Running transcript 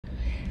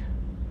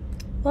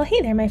Well,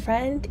 hey there, my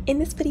friend. In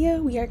this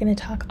video, we are going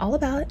to talk all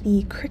about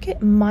the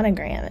Cricut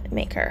Monogram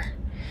Maker.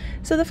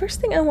 So the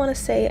first thing I want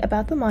to say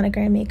about the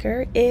Monogram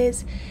Maker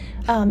is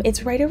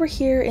it's right over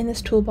here in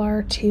this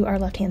toolbar to our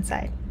left-hand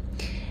side.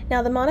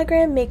 Now, the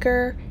Monogram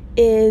Maker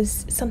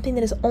is something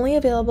that is only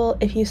available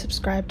if you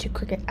subscribe to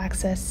Cricut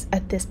Access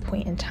at this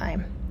point in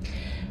time.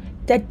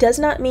 That does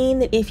not mean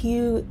that if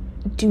you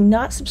do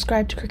not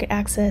subscribe to Cricut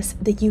Access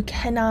that you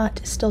cannot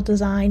still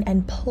design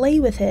and play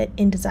with it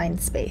in Design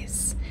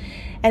Space.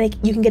 And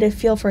you can get a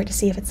feel for it to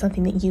see if it's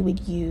something that you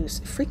would use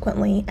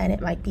frequently, and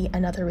it might be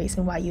another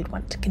reason why you'd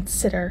want to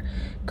consider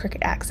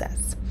Cricut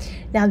Access.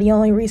 Now, the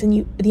only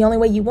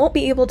way you won't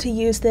be able to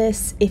use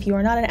this if you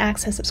are not an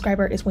Access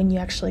subscriber is when you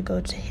actually go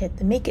to hit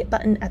the Make It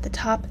button at the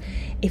top.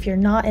 If you're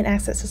not an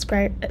Access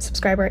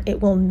subscriber, it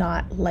will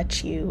not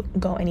let you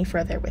go any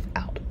further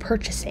without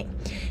purchasing.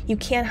 You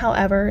can,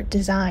 however,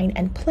 design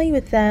and play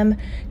with them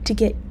to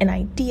get an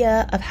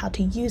idea of how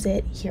to use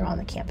it here on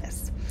the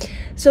campus.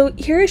 So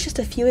here is just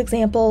a few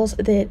examples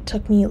that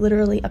took me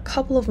literally a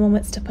couple of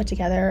moments to put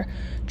together,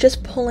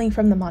 just pulling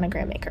from the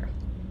Monogram Maker.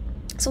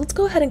 So let's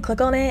go ahead and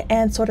click on it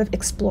and sort of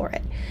explore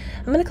it.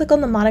 I'm going to click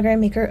on the Monogram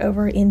Maker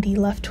over in the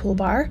left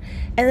toolbar,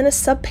 and then a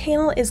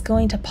subpanel is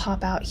going to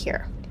pop out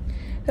here.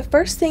 The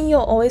first thing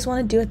you'll always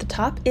want to do at the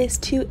top is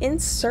to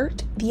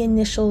insert the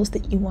initials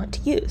that you want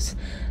to use.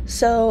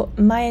 So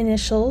my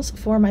initials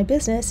for my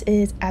business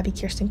is Abbi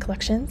Kirsten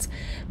Collections.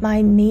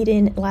 My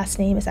maiden last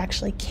name is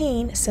actually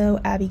Kane, so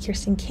Abbi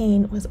Kirsten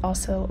Kane was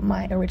also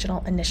my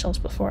original initials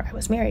before I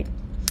was married.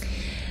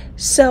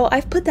 So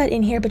I've put that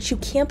in here, but you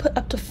can put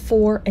up to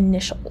 4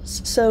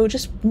 initials. So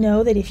just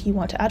know that if you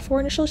want to add 4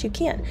 initials, you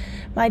can.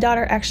 My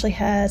daughter actually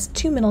has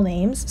 2 middle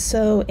names,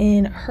 so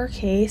in her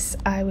case,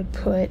 I would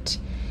put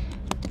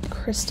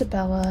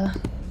Christabella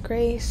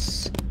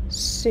Grace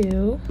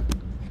Sue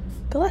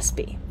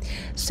Gillespie.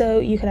 So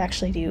you could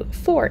actually do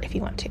 4 if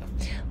you want to.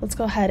 Let's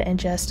go ahead and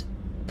just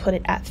put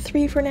it at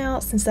 3 for now,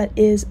 since that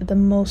is the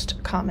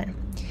most common.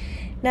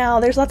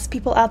 Now, there's lots of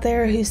people out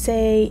there who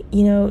say,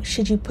 you know,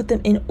 should you put them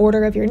in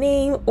order of your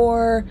name,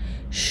 or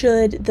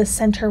should the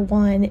center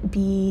one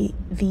be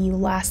the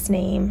last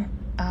name,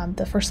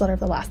 the first letter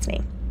of the last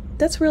name?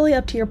 That's really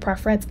up to your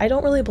preference. I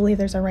don't really believe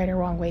there's a right or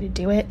wrong way to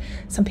do it.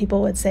 Some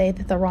people would say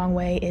that the wrong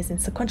way is in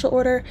sequential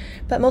order,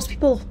 but most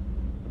people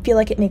feel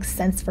like it makes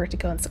sense for it to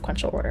go in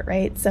sequential order,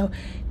 right? So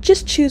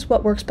just choose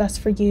what works best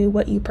for you,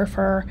 what you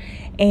prefer,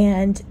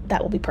 and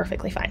that will be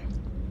perfectly fine.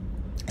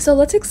 So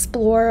let's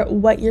explore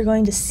what you're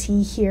going to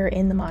see here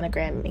in the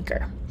Monogram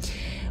Maker.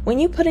 When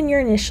you put in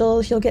your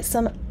initials, you'll get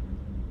some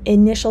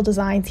initial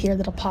designs here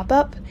that'll pop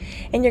up,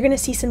 and you're going to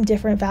see some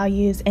different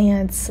values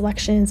and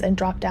selections and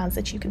drop downs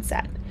that you can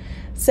set.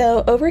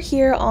 So over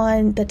here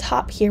on the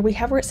top here, we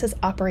have where it says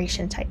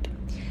operation type.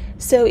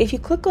 So if you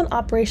click on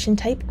operation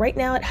type, right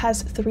now it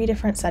has 3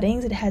 different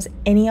settings. It has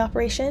any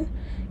operation,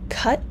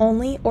 cut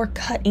only, or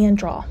cut and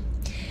draw.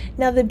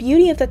 Now the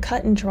beauty of the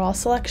cut and draw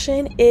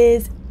selection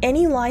is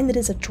any line that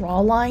is a draw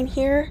line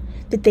here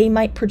that they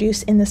might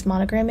produce in this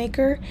Monogram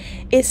Maker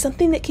is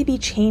something that could be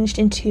changed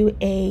into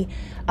a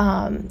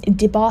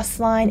deboss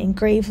line,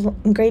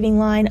 engraving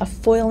line, a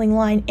foiling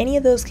line. Any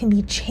of those can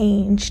be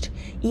changed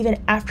even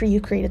after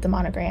you created the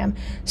monogram.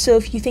 So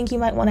if you think you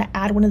might want to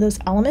add one of those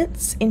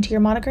elements into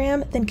your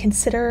monogram, then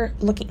consider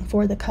looking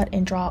for the cut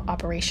and draw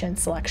operation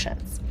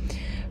selections.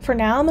 For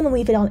now, I'm going to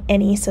leave it on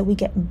any so we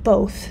get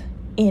both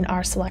in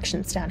our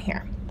selections down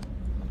here.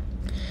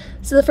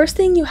 So the first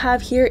thing you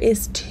have here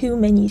is 2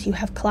 menus. You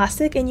have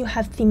classic and you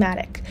have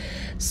thematic.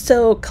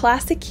 So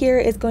classic here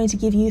is going to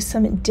give you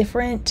some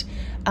different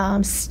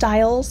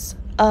styles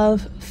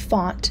of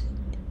font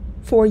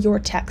for your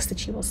text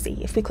that you will see.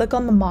 If we click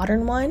on the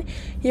modern one,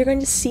 you're going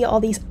to see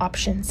all these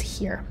options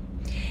here.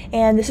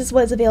 And this is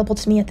what is available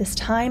to me at this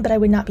time, but I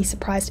would not be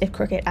surprised if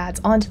Cricut adds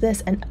onto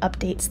this and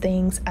updates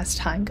things as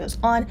time goes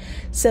on.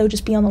 So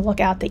just be on the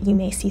lookout that you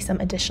may see some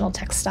additional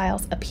text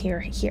styles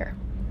appear here.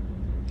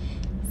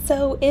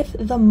 So if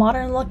the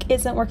modern look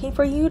isn't working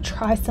for you,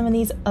 try some of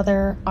these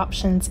other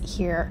options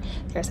here.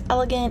 There's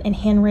elegant and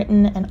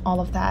handwritten and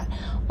all of that.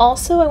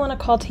 Also, I want to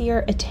call to your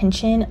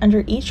attention,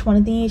 under each one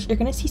of these, you're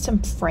going to see some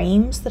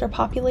frames that are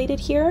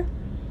populated here.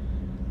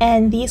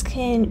 And these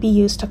can be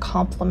used to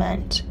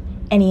complement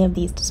any of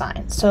these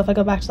designs. So if I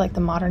go back to like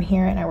the modern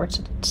here and I were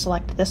to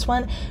select this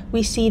one,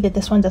 we see that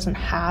this one doesn't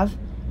have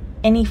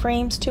any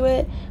frames to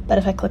it. But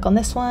if I click on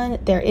this one,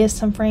 there is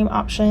some frame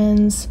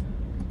options,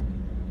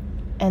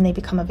 and they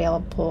become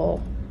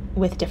available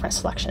with different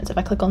selections. If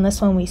I click on this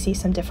one, we see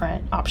some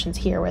different options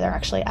here where they're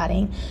actually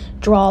adding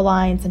draw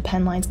lines and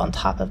pen lines on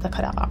top of the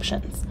cutout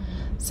options.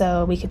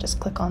 So we could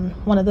just click on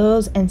one of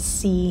those and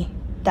see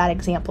that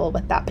example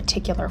with that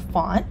particular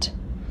font.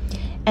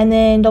 And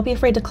then don't be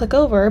afraid to click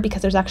over,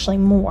 because there's actually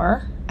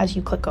more as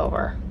you click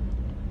over.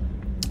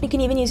 You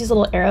can even use these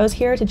little arrows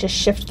here to just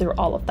shift through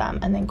all of them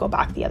and then go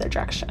back the other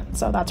direction.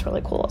 So that's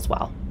really cool as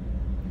well.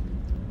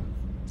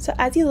 So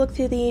as you look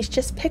through these,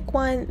 just pick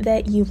one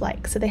that you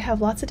like. So they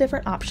have lots of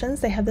different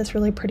options. They have this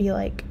really pretty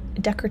like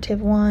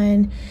decorative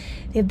one.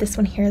 They have this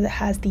one here that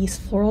has these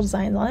floral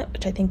designs on it,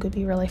 which I think would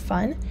be really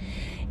fun.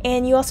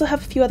 And you also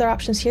have a few other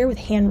options here with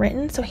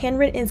handwritten. So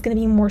handwritten is going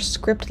to be more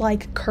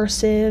script-like,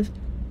 cursive.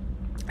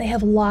 They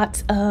have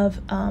lots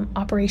of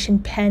Operation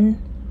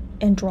Pen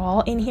and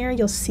Draw in here.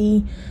 You'll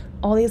see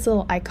all these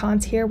little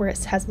icons here where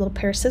it has a little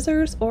pair of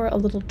scissors or a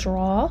little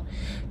draw.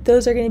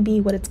 Those are going to be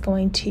what it's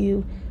going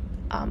to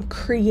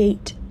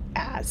create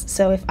as.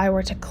 So if I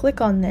were to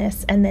click on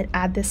this and then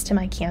add this to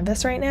my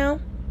canvas right now,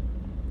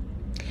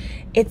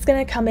 it's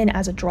going to come in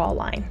as a draw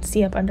line.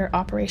 See up under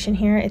Operation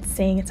here, it's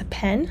saying it's a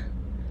pen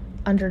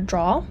under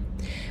Draw,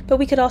 but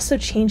we could also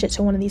change it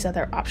to one of these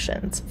other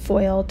options,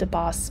 foil,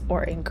 deboss,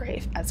 or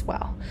engrave as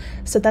well.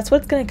 So that's what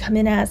it's going to come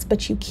in as,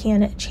 but you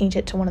can change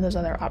it to one of those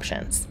other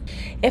options.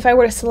 If I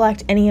were to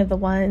select any of the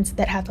ones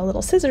that have the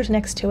little scissors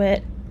next to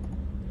it,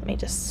 let me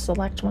just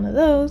select one of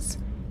those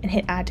and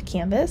hit add to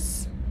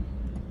canvas.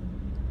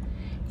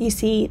 You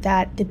see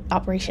that the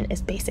operation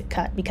is basic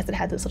cut because it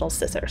had those little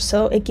scissors.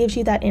 So it gives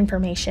you that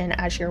information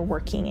as you're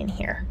working in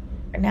here.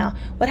 Now,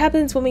 what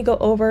happens when we go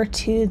over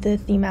to the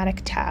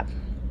Thematic tab?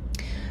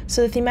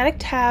 So the Thematic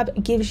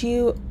tab gives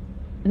you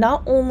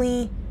not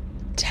only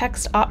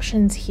text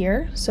options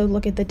here, so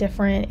look at the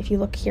different, if you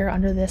look here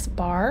under this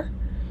bar,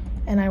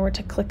 and I were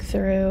to click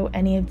through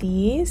any of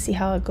these, see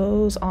how it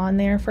goes on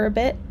there for a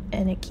bit,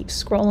 and it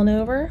keeps scrolling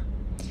over.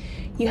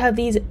 You have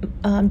these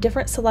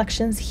different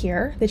selections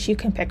here that you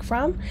can pick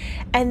from,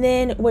 and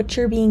then what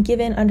you're being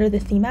given under the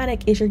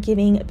thematic is you're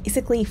giving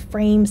basically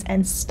frames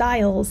and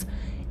styles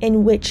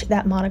in which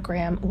that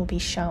monogram will be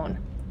shown.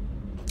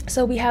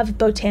 So we have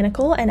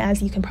botanical, and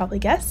as you can probably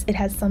guess, it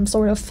has some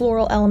sort of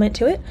floral element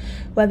to it,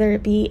 whether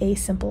it be a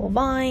simple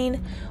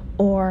vine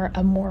or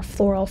a more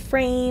floral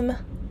frame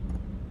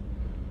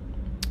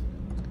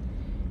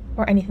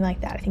or anything like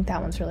that. I think that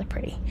one's really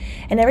pretty.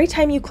 And every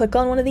time you click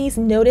on one of these,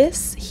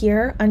 notice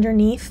here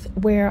underneath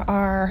where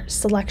our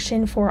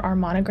selection for our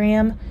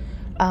monogram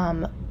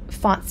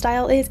font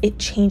style is, it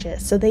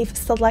changes. So they've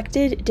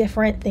selected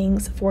different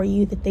things for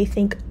you that they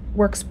think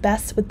works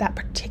best with that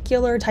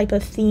particular type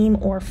of theme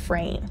or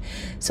frame.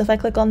 So if I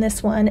click on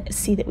this one,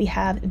 see that we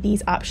have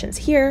these options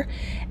here,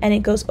 and it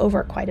goes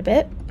over quite a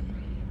bit.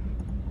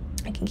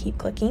 I can keep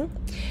clicking.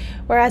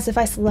 Whereas if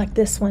I select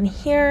this one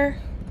here,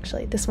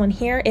 actually this one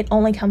here, it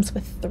only comes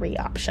with 3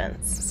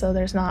 options. So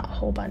there's not a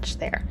whole bunch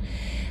there.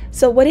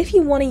 So what if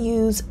you want to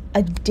use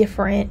a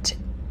different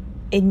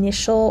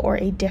initial or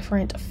a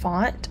different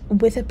font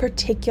with a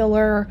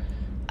particular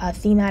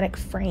thematic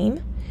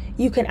frame?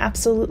 You can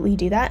absolutely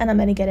do that, and I'm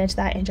going to get into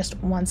that in just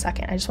one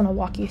second. I just want to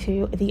walk you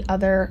through the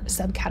other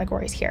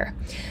subcategories here.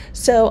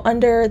 So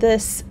under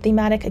this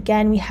thematic,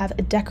 again, we have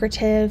a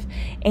decorative,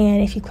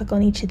 and if you click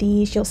on each of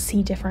these, you'll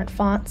see different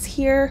fonts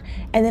here,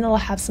 and then it'll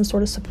have some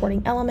sort of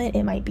supporting element.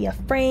 It might be a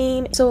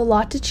frame, so a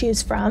lot to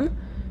choose from,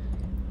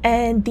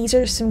 and these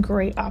are some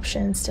great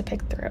options to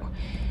pick through.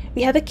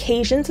 We have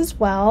occasions as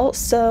well.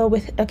 So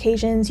with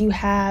occasions, you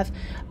have,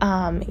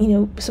 you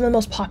know, some of the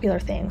most popular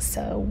things.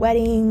 So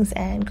weddings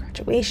and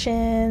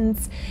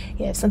graduations.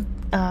 You have some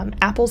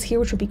apples here,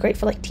 which would be great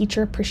for like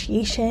teacher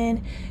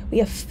appreciation. We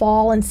have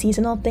fall and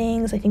seasonal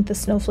things. I think the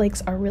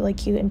snowflakes are really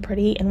cute and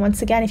pretty. And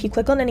once again, if you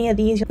click on any of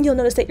these, you'll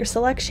notice that your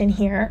selection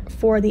here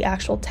for the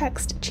actual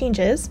text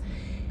changes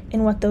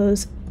in what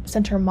those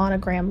center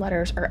monogram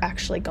letters are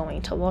actually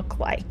going to look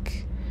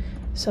like.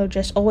 So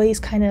just always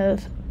kind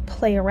of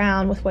play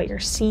around with what you're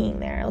seeing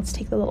there. Let's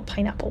take the little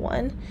pineapple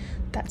one.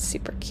 That's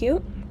super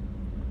cute.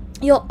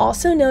 You'll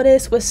also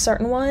notice with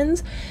certain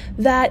ones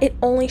that it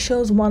only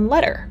shows one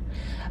letter.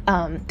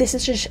 This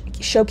is just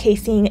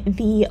showcasing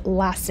the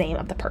last name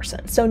of the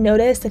person. So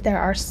notice that there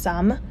are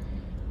some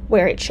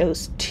where it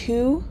shows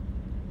 2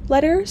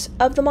 letters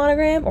of the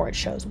monogram, or it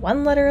shows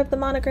 1 letter of the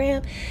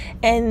monogram,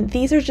 and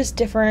these are just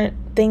different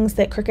things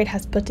that Cricut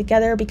has put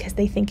together because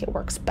they think it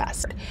works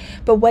best.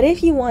 But what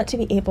if you want to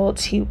be able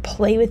to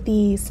play with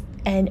these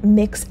and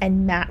mix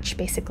and match,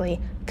 basically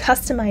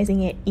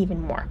customizing it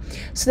even more?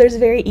 So there's a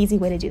very easy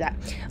way to do that.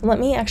 Let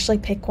me actually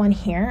pick one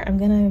here. I'm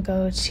gonna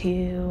go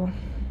to,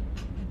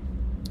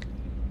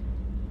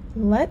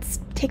 let's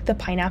take the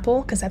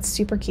pineapple because that's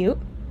super cute.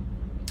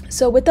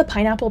 So with the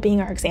pineapple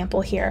being our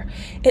example here,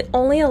 it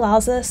only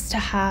allows us to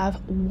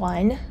have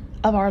 1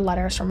 of our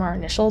letters from our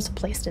initials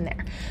placed in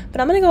there.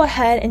 But I'm going to go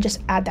ahead and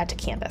just add that to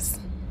canvas.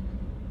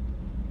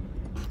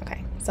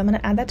 Okay, so I'm going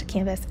to add that to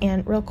canvas,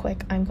 and real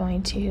quick, I'm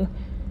going to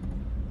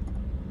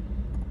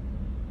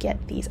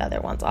get these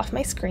other ones off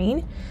my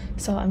screen.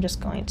 So I'm just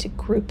going to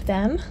group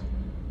them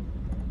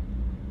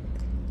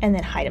and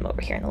then hide them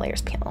over here in the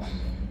layers panel.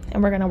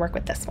 And we're going to work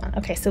with this one.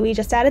 Okay, so we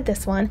just added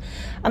this one.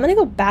 I'm going to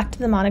go back to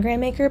the Monogram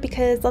Maker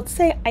because let's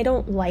say I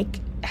don't like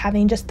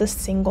having just the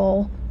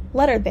single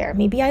letter there.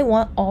 Maybe I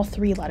want all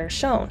 3 letters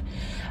shown.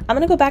 I'm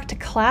going to go back to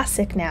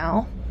Classic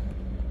now.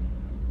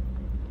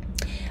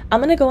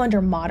 I'm going to go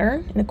under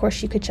Modern, and of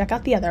course you could check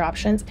out the other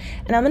options,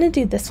 and I'm going to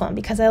do this one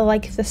because I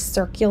like the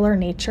circular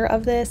nature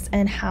of this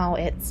and how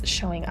it's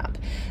showing up.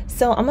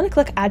 So I'm going to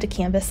click Add to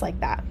Canvas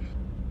like that.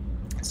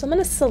 So I'm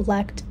going to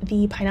select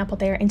the pineapple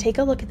there and take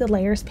a look at the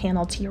layers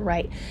panel to your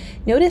right.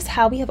 Notice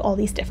how we have all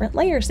these different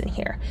layers in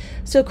here.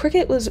 So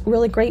Cricut was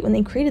really great when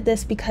they created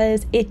this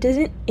because it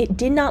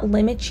did not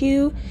limit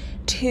you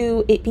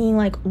to it being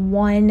like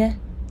one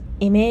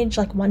image,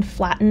 like one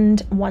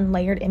flattened, one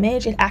layered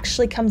image. It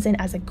actually comes in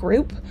as a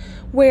group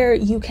where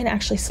you can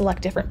actually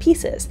select different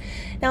pieces.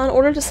 Now, in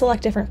order to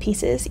select different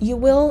pieces, you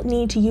will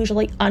need to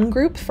usually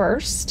ungroup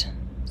first.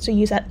 So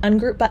use that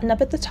ungroup button up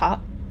at the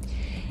top.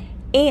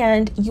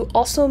 And you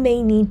also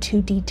may need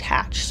to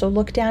detach. So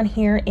look down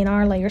here in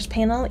our layers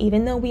panel,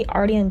 even though we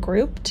already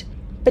ungrouped,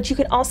 but you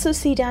can also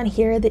see down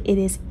here that it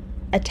is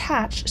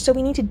attached. So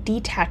we need to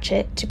detach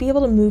it to be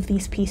able to move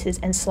these pieces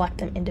and select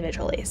them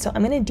individually. So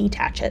I'm going to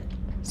detach it.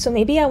 So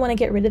maybe I want to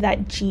get rid of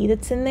that G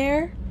that's in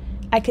there.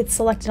 I could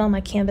select it on my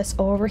canvas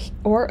over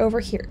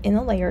here in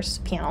the layers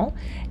panel,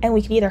 and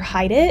we could either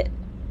hide it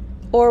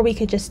or we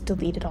could just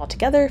delete it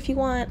altogether if you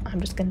want.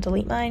 I'm just going to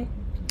delete mine.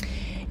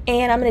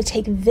 And I'm going to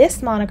take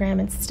this monogram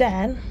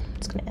instead. I'm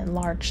just going to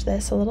enlarge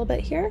this a little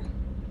bit here.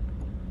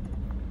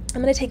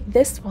 I'm going to take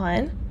this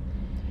one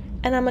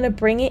and I'm going to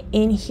bring it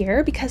in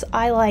here because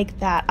I like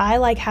that. I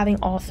like having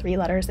all three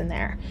letters in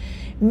there.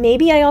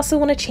 Maybe I also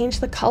want to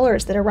change the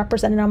colors that are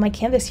represented on my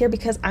canvas here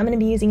because I'm going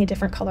to be using a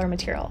different color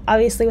material.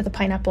 Obviously with the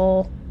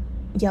pineapple,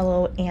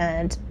 yellow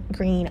and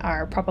green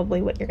are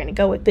probably what you're going to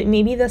go with, but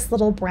maybe this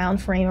little brown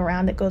frame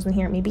around that goes in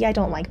here, maybe I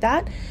don't like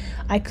that.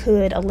 I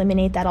could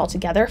eliminate that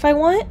altogether if I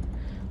want.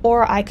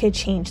 Or I could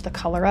change the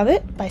color of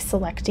it by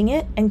selecting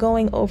it and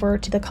going over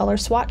to the color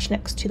swatch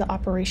next to the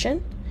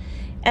operation.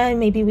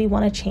 And maybe we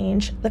want to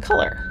change the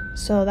color.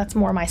 So that's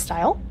more my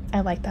style.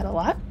 I like that a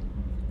lot.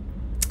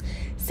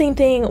 Same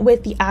thing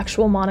with the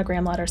actual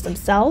monogram letters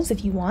themselves.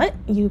 If you want,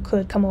 you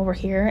could come over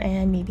here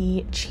and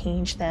maybe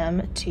change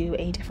them to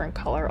a different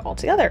color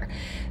altogether.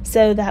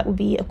 So that would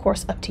be, of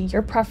course, up to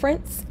your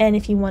preference. And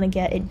if you want to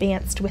get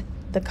advanced with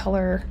the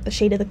color, the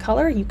shade of the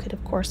color, you could,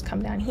 of course,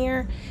 come down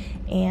here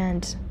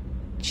and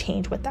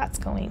change what that's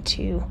going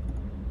to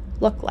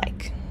look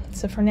like.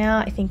 So for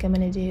now, I think I'm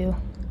going to do,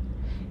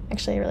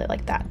 actually I really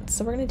like that.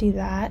 So we're going to do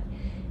that,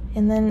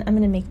 and then I'm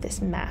going to make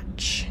this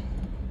match.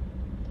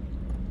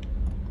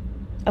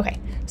 Okay,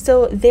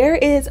 so there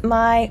is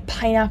my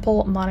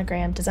pineapple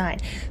monogram design.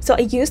 So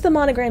I used the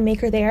Monogram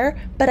Maker there,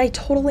 but I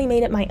totally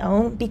made it my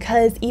own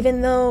because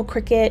even though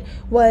Cricut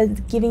was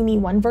giving me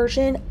one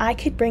version, I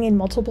could bring in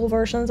multiple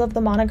versions of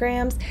the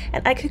monograms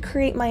and I could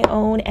create my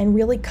own and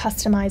really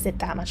customize it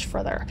that much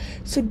further.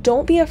 So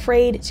don't be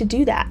afraid to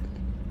do that.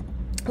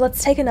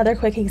 Let's take another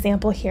quick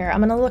example here. I'm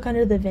gonna look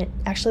under the,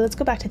 actually let's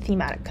go back to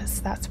Thematic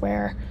because that's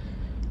where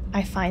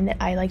I find that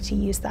I like to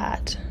use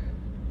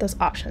those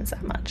options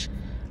that much.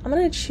 I'm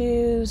going to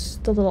choose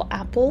the little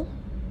apple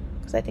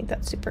because I think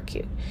that's super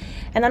cute.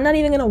 And I'm not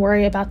even going to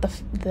worry about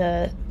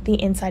the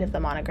inside of the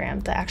monogram,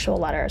 the actual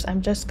letters.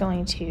 I'm just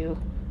going to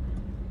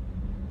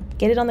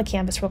get it on the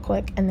canvas real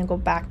quick and then go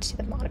back to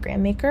the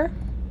Monogram Maker.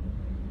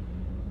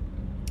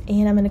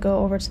 And I'm going to go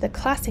over to the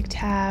Classic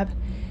tab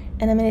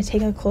and I'm going to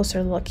take a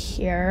closer look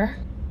here.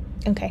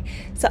 Okay,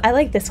 so I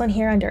like this one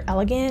here under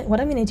Elegant. What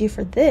I'm going to do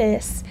for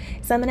this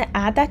is I'm going to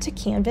add that to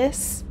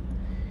canvas.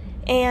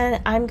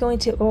 And I'm going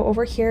to go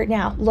over here.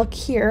 Now, look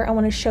here, I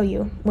want to show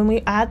you. When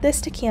we add this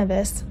to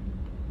canvas,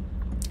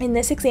 in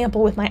this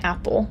example with my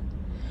apple,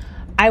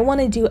 I want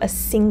to do a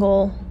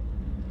single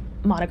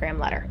monogram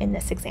letter in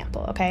this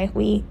example, okay?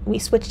 We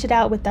switched it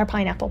out with our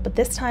pineapple, but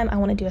this time I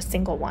want to do a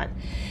single one.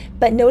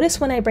 But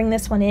notice when I bring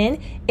this one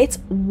in, it's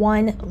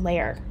one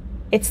layer.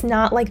 It's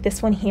not like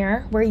this one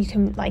here where you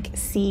can like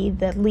see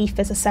the leaf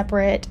as a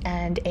separate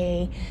and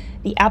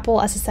the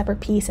apple as a separate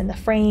piece and the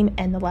frame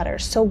and the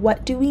letters. So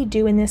what do we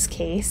do in this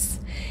case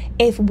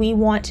if we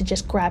want to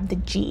just grab the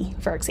G,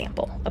 for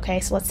example? Okay,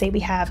 so let's say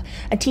we have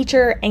a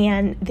teacher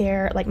and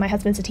they're like, my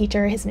husband's a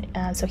teacher,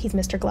 so he's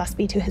Mr.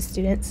 Gillespie to his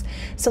students.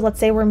 So let's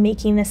say we're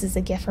making this as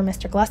a gift for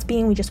Mr. Gillespie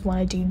and we just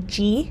want to do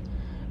G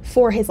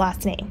for his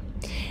last name.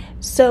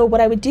 So what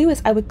I would do is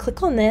I would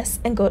click on this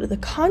and go to the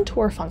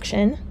contour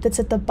function that's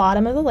at the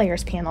bottom of the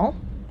layers panel,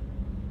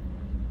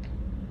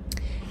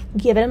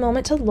 give it a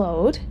moment to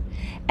load,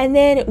 and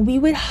then we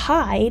would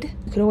hide.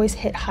 You could always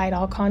hit hide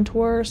all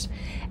contours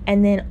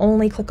and then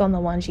only click on the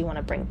ones you want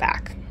to bring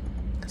back.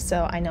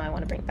 So I know I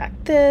want to bring back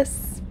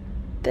this,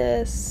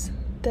 this,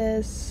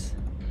 this,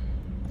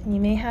 and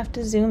you may have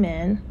to zoom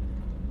in.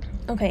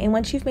 Okay, and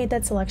once you've made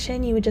that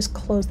selection, you would just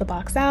close the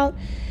box out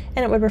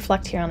and it would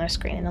reflect here on our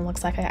screen. And it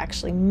looks like I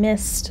actually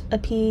missed a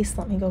piece.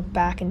 Let me go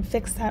back and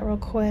fix that real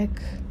quick.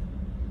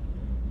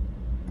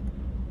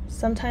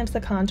 Sometimes the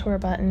contour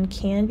button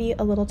can be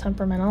a little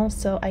temperamental,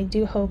 so I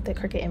do hope that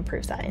Cricut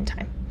improves that in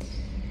time.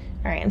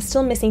 All right, I'm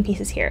still missing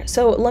pieces here.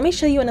 So let me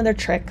show you another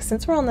trick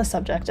since we're on the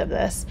subject of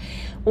this.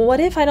 What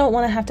if I don't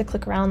want to have to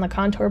click around the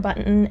contour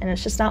button and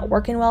it's just not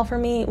working well for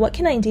me? What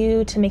can I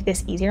do to make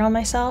this easier on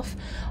myself?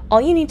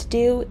 All you need to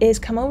do is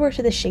come over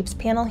to the shapes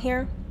panel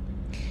here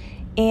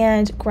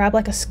and grab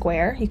like a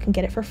square. You can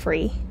get it for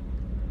free.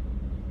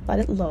 Let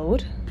it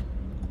load.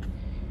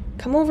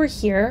 Come over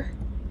here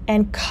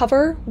and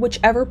cover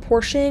whichever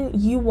portion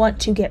you want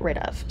to get rid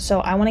of. So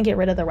I want to get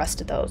rid of the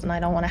rest of those, and I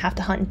don't want to have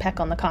to hunt and peck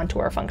on the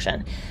contour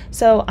function.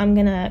 So I'm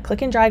going to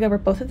click and drag over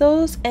both of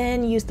those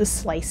and use the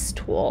slice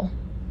tool.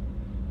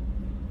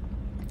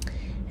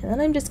 And then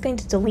I'm just going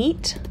to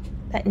delete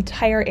that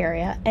entire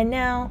area, and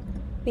now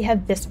we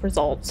have this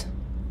result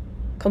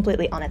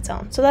completely on its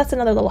own. So that's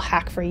another little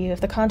hack for you.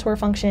 If the contour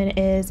function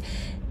is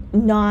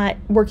not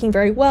working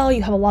very well,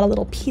 you have a lot of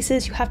little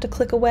pieces you have to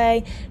click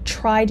away,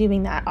 try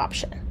doing that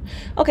option.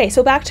 Okay,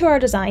 so back to our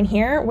design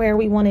here where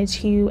we wanted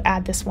to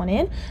add this one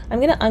in. I'm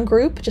going to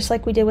ungroup just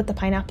like we did with the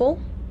pineapple.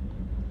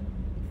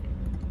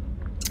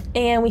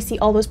 And we see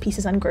all those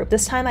pieces ungrouped.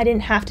 This time I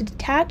didn't have to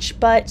detach,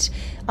 but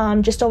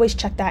just always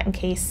check that in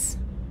case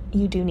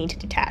you do need to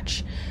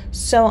detach.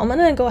 So I'm going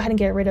to go ahead and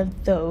get rid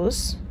of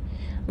those.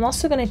 I'm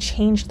also going to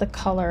change the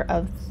color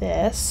of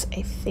this.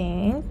 I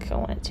think I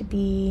want it to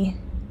be,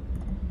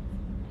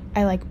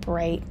 I like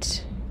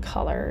bright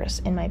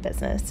colors in my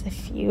business.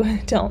 If you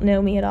don't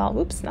know me at all,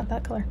 whoops, not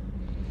that color.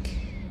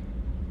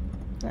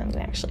 I'm going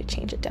to actually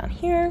change it down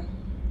here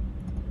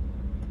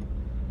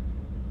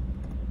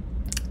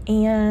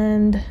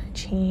and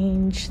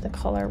change the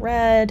color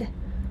red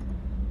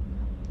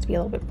to be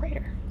a little bit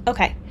brighter.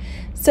 Okay,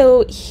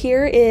 so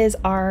here is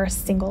our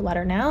single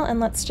letter now, and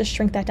let's just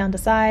shrink that down to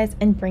size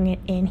and bring it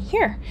in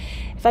here.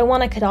 If I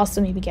want, I could also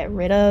maybe get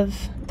rid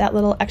of that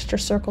little extra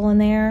circle in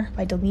there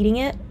by deleting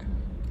it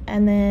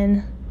and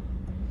then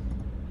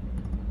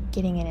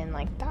getting it in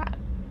like that.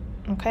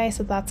 Okay,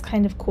 so that's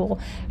kind of cool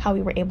how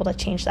we were able to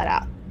change that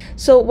out.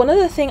 So one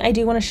other thing I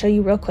do want to show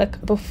you real quick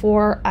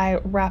before I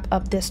wrap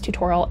up this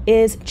tutorial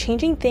is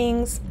changing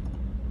things.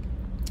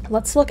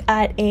 Let's look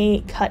at a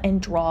cut and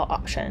draw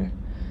option.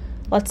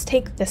 Let's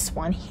take this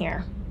one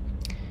here.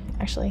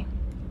 Actually,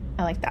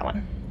 I like that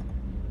one.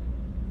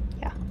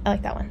 Yeah, I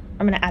like that one.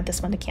 I'm going to add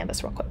this one to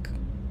Canvas real quick.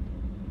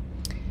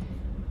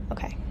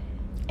 Okay,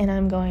 and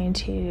I'm going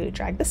to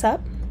drag this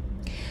up.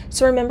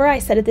 So remember I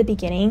said at the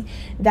beginning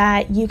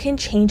that you can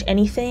change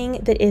anything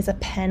that is a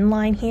pen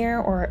line here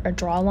or a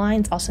draw line.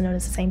 It's also known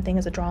as the same thing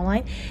as a draw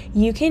line.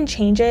 You can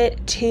change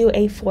it to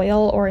a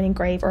foil or an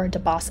engrave or a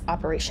deboss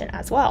operation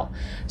as well.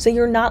 So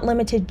you're not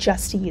limited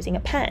just to using a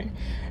pen.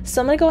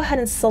 So I'm going to go ahead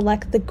and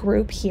select the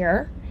group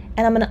here,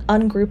 and I'm going to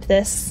ungroup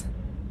this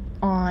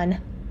on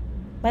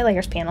my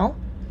layers panel.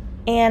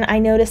 And I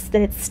noticed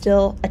that it's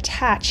still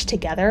attached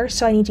together,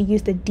 so I need to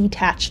use the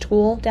Detach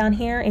tool down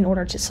here in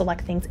order to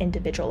select things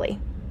individually.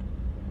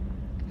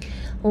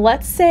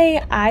 Let's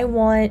say I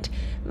want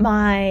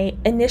my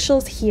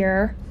initials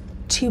here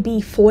to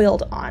be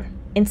foiled on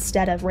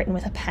instead of written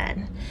with a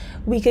pen.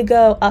 We could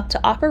go up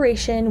to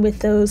Operation with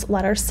those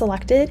letters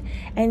selected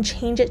and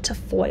change it to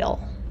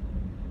foil.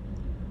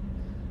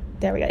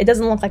 There we go. It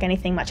doesn't look like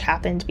anything much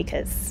happened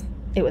because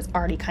it was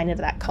already kind of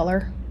that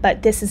color,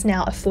 but this is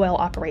now a foil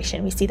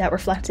operation. We see that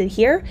reflected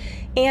here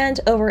and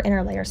over in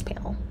our layers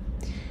panel.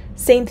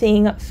 Same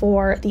thing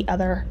for the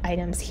other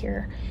items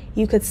here.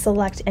 You could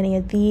select any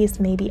of these.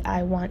 Maybe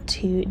I want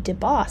to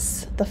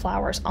deboss the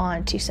flowers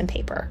onto some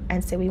paper,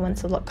 and so we want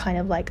it to look kind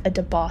of like a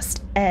debossed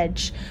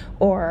edge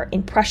or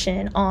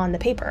impression on the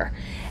paper.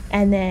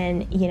 And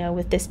then, you know,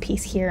 with this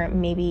piece here,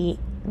 maybe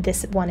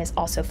this one is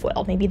also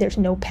foiled. Maybe there's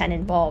no pen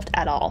involved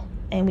at all,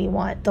 and we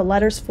want the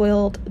letters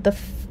foiled, the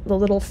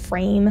little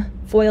frame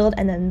foiled,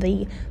 and then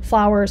the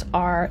flowers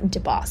are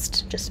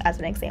debossed, just as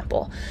an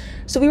example.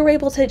 So we were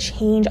able to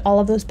change all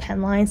of those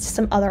pen lines to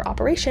some other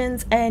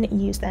operations and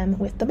use them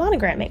with the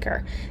Monogram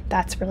Maker.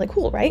 That's really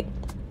cool, right?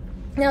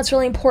 Now it's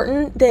really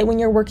important that when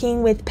you're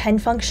working with pen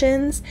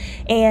functions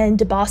and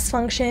deboss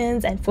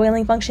functions and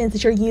foiling functions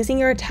that you're using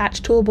your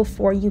attach tool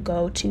before you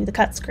go to the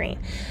cut screen.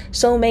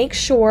 So make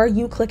sure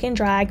you click and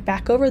drag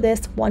back over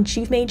this once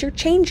you've made your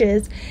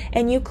changes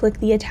and you click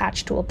the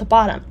attach tool at the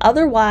bottom.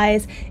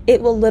 Otherwise,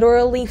 it will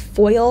literally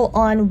foil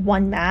on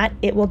one mat,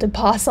 it will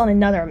deboss on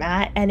another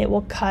mat, and it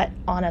will cut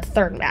on a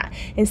third mat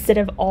instead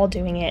of all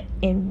doing it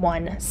in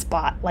one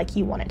spot like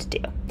you want it to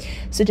do.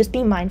 So just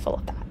be mindful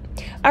of that.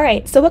 All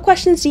right, so what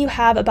questions do you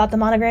have about the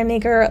Monogram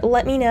Maker?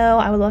 Let me know.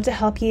 I would love to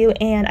help you,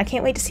 and I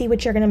can't wait to see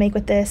what you're going to make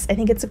with this. I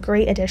think it's a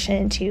great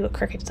addition to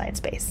Cricut Design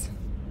Space.